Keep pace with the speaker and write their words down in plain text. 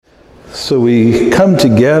So we come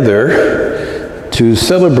together to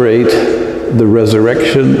celebrate the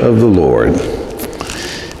resurrection of the Lord.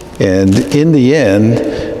 And in the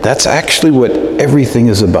end, that's actually what everything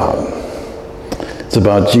is about. It's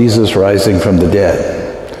about Jesus rising from the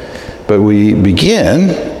dead. But we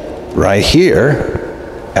begin right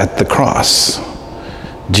here at the cross.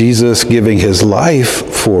 Jesus giving his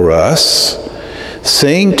life for us,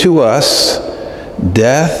 saying to us,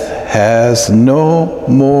 death has no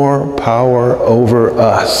more power over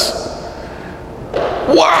us.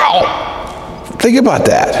 Wow! Think about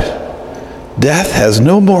that. Death has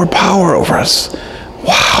no more power over us.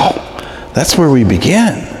 Wow! That's where we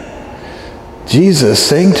begin. Jesus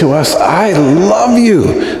saying to us, I love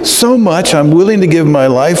you so much, I'm willing to give my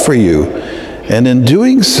life for you. And in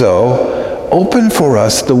doing so, open for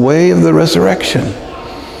us the way of the resurrection.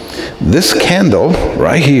 This candle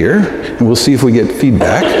right here, and we'll see if we get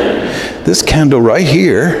feedback. This candle right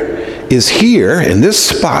here is here in this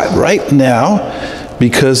spot right now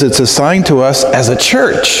because it's assigned to us as a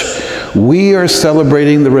church. We are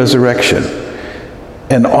celebrating the resurrection.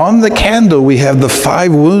 And on the candle we have the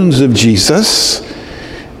 5 wounds of Jesus,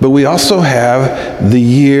 but we also have the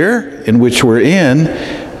year in which we're in,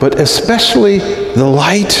 but especially the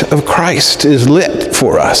light of Christ is lit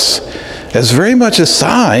for us as very much a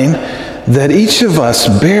sign that each of us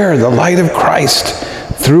bear the light of Christ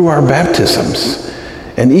through our baptisms.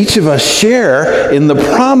 And each of us share in the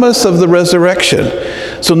promise of the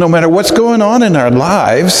resurrection. So no matter what's going on in our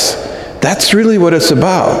lives, that's really what it's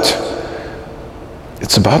about.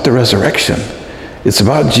 It's about the resurrection. It's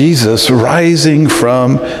about Jesus rising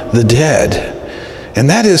from the dead. And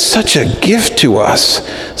that is such a gift to us,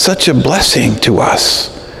 such a blessing to us.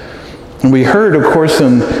 And we heard, of course,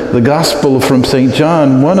 in the Gospel from St.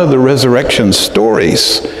 John, one of the resurrection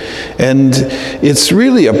stories. And it's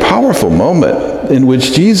really a powerful moment in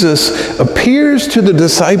which Jesus appears to the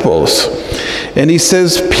disciples. And he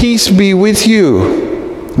says, peace be with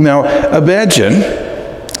you. Now, imagine,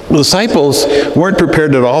 the disciples weren't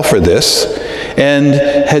prepared at all for this. And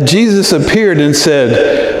had Jesus appeared and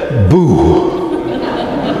said, boo,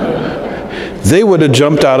 they would have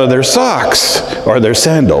jumped out of their socks or their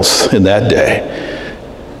sandals in that day.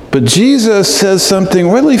 But Jesus says something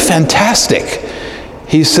really fantastic.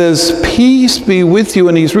 He says, peace be with you,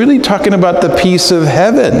 and he's really talking about the peace of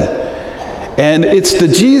heaven. And it's the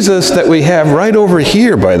Jesus that we have right over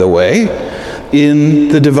here, by the way, in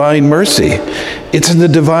the divine mercy. It's in the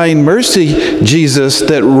divine mercy Jesus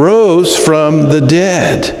that rose from the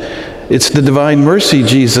dead. It's the divine mercy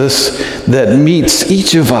Jesus that meets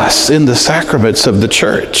each of us in the sacraments of the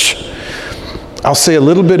church. I'll say a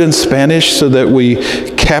little bit in Spanish so that we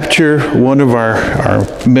capture one of our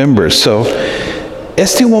members. So,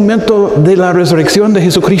 este momento de la resurrección de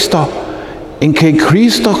Jesucristo, en que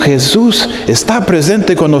Cristo Jesús está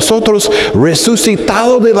presente con nosotros,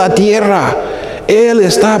 resucitado de la tierra. Él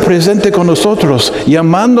está presente con nosotros,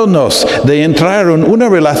 llamándonos de entrar en una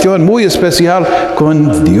relación muy especial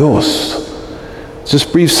con Dios.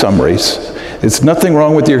 Just brief summaries. It's nothing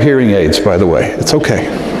wrong with your hearing aids, by the way. It's okay.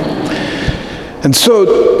 And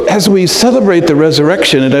so, as we celebrate the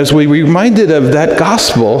resurrection, and as we reminded of that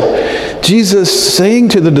gospel, Jesus saying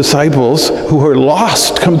to the disciples who were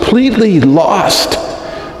lost, completely lost,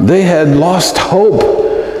 they had lost hope.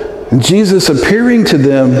 And Jesus appearing to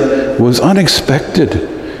them was unexpected.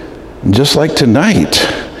 And just like tonight,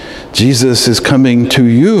 Jesus is coming to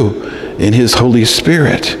you in his Holy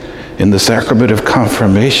Spirit in the sacrament of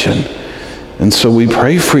confirmation. And so we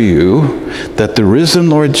pray for you that the risen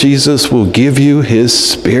Lord Jesus will give you his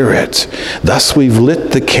Spirit. Thus we've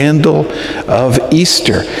lit the candle of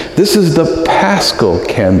Easter. This is the Paschal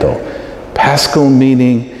candle. Paschal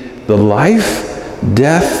meaning the life,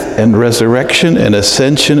 death, and resurrection and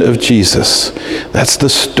ascension of Jesus. That's the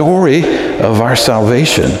story of our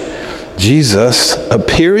salvation. Jesus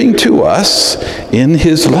appearing to us in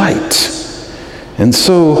his light. And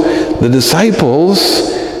so the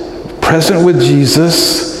disciples, present with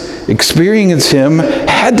Jesus, experiencing him,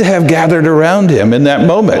 had to have gathered around him in that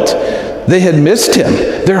moment. They had missed him.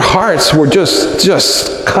 Their hearts were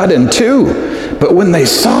just cut in two. But when they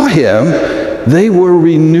saw him, they were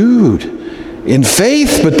renewed in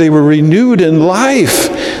faith, but they were renewed in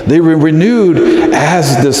life. They were renewed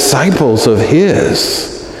as disciples of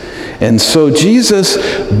his. And so Jesus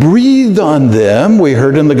breathed on them, we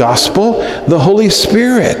heard in the gospel, the Holy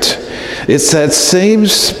Spirit. It's that same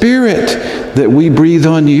Spirit that we breathe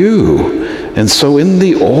on you. And so in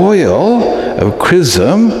the oil of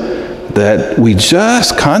chrism, that we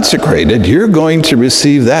just consecrated, you're going to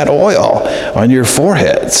receive that oil on your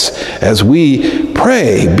foreheads as we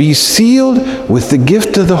pray, be sealed with the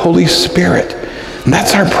gift of the Holy Spirit. And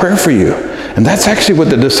that's our prayer for you. And that's actually what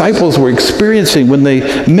the disciples were experiencing when they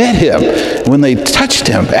met him, when they touched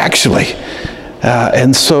him, actually.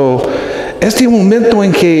 And so, este momento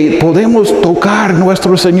en que podemos tocar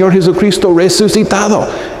nuestro Señor Jesucristo resucitado,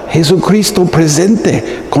 Jesucristo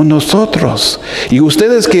presente con nosotros. Y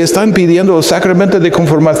ustedes que están pidiendo el sacramento de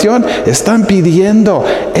conformación, están pidiendo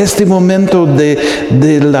este momento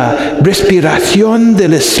de la respiración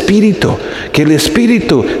del Espíritu, que el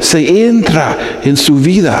Espíritu se entra en su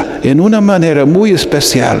vida en una manera muy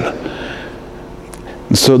especial.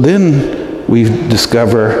 And so then we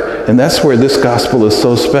discover, and that's where this gospel is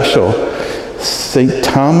so special, St.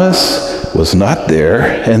 Thomas was not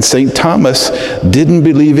there, and St. Thomas didn't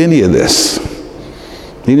believe any of this.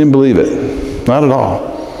 He didn't believe it, not at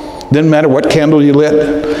all. Didn't matter what candle you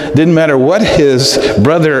lit. Didn't matter what his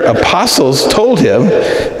brother apostles told him.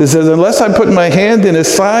 He says, unless I put my hand in his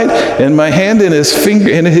side and my hand in his finger,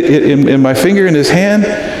 in my finger in his hand,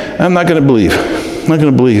 I'm not going to believe. I'm not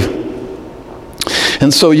going to believe.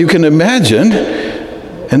 And so you can imagine,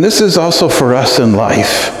 and this is also for us in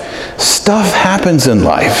life, stuff happens in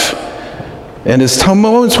life. And it's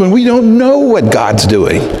moments when we don't know what God's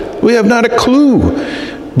doing. We have not a clue.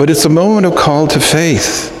 But it's a moment of call to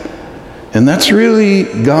faith. And that's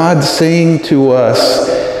really God saying to us,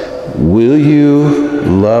 will you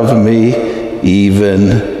love me even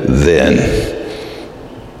then?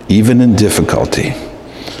 Even in difficulty.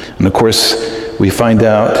 And of course, we find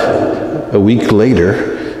out a week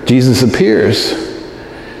later, Jesus appears,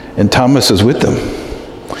 and Thomas is with them.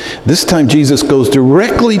 This time Jesus goes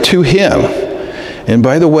directly to him. And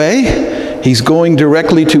by the way, he's going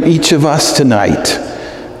directly to each of us tonight.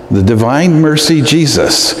 The divine mercy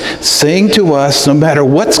Jesus saying to us, no matter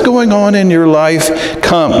what's going on in your life,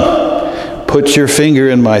 come, put your finger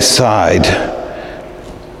in my side.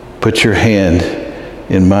 Put your hand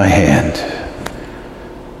in my hand.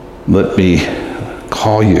 Let me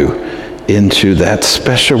call you into that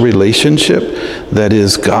special relationship that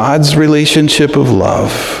is God's relationship of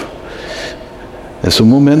love. Es un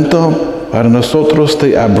momento para nosotros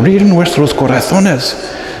de abrir nuestros corazones,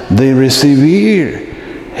 de recibir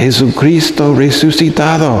Jesucristo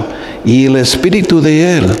resucitado y el Espíritu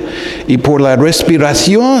de Él. Y por la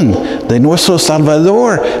respiración de nuestro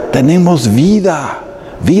Salvador tenemos vida,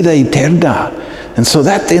 vida eterna. And so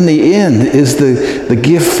that in the end is the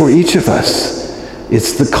gift for each of us.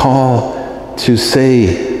 It's the call to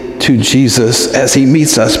say to Jesus as he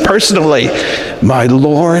meets us personally, my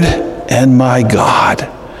Lord and my God.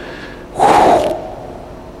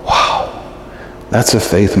 Wow. That's a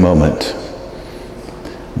faith moment.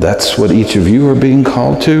 That's what each of you are being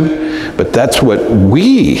called to, but that's what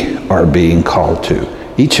we are being called to,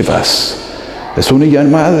 each of us. Es una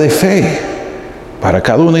llamada de fe para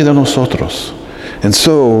cada uno de nosotros. And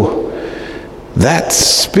so that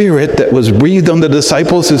spirit that was breathed on the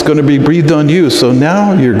disciples is going to be breathed on you. So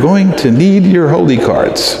now you're going to need your holy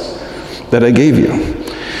cards that I gave you.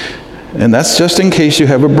 And that's just in case you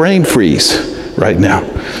have a brain freeze right now.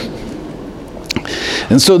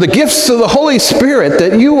 And so the gifts of the Holy Spirit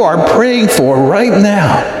that you are praying for right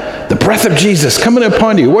now, the breath of Jesus coming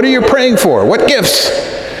upon you, what are you praying for? What gifts?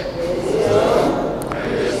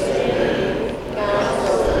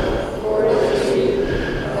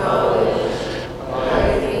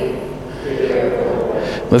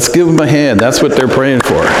 Let's give them a hand. That's what they're praying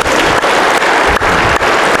for.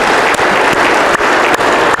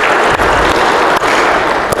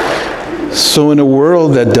 So in a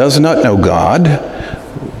world that does not know God,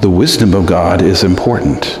 the wisdom of God is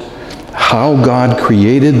important. How God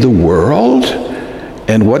created the world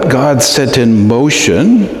and what God set in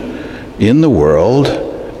motion in the world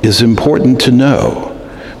is important to know.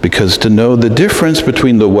 Because to know the difference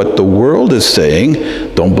between what the world is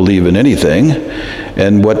saying, don't believe in anything,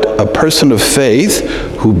 and what a person of faith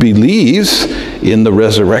who believes in the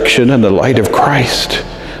resurrection and the light of Christ,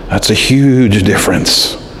 that's a huge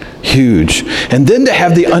difference. Huge. And then to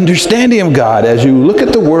have the understanding of God as you look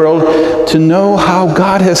at the world, to know how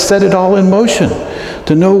God has set it all in motion,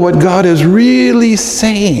 to know what God is really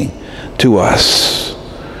saying to us.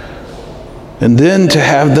 And then to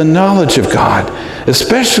have the knowledge of God,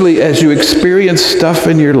 especially as you experience stuff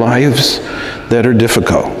in your lives that are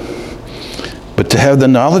difficult. But to have the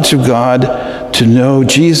knowledge of God, to know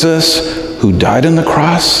Jesus who died on the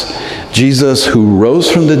cross, Jesus who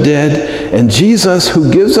rose from the dead, and Jesus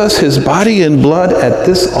who gives us his body and blood at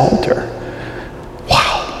this altar.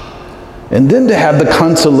 Wow. And then to have the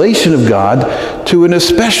consolation of God to, in a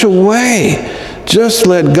special way, just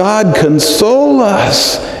let God console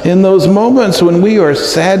us in those moments when we are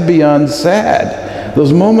sad beyond sad,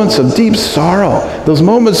 those moments of deep sorrow, those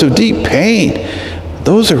moments of deep pain.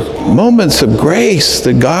 Those are moments of grace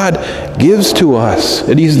that God gives to us,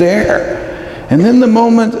 and He's there. And then the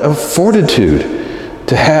moment of fortitude,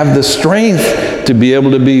 to have the strength to be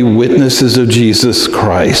able to be witnesses of Jesus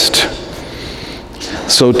Christ.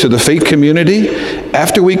 So to the faith community,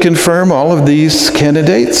 after we confirm all of these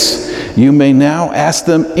candidates, you may now ask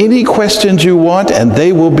them any questions you want, and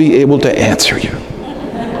they will be able to answer you.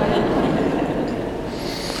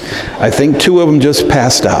 I think 2 of them just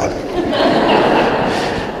passed out.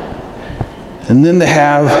 And then to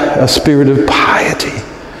have a spirit of piety,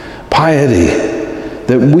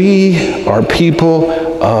 that we are people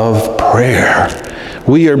of prayer.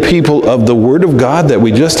 We are people of the Word of God that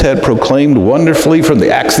we just had proclaimed wonderfully from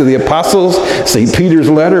the Acts of the Apostles, St. Peter's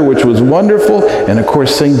letter, which was wonderful, and of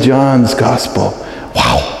course St. John's Gospel.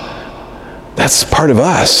 Wow, that's part of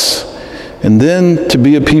us. And then to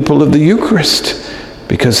be a people of the Eucharist,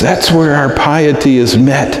 because that's where our piety is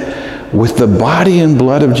met with the body and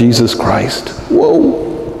blood of Jesus Christ. Whoa.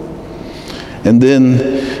 And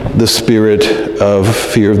then the spirit of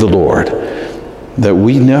fear of the Lord, that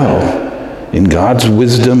we know in God's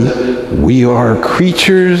wisdom, we are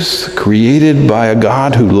creatures created by a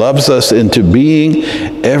God who loves us into being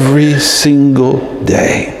every single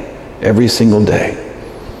day. Every single day.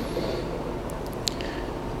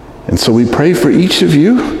 And so we pray for each of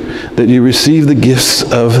you that you receive the gifts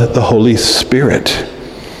of the Holy Spirit.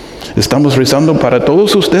 Estamos rezando para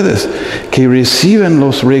todos ustedes que reciben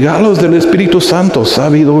los regalos del Espíritu Santo,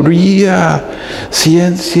 sabiduría,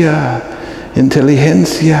 ciencia,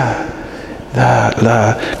 inteligencia,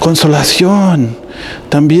 la consolación,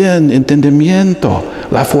 también entendimiento,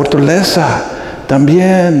 la fortaleza,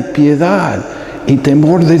 también piedad y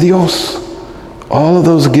temor de Dios. All of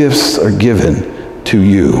those gifts are given to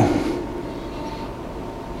you.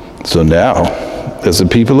 So now, as a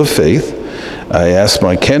people of faith, I ask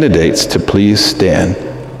my candidates to please stand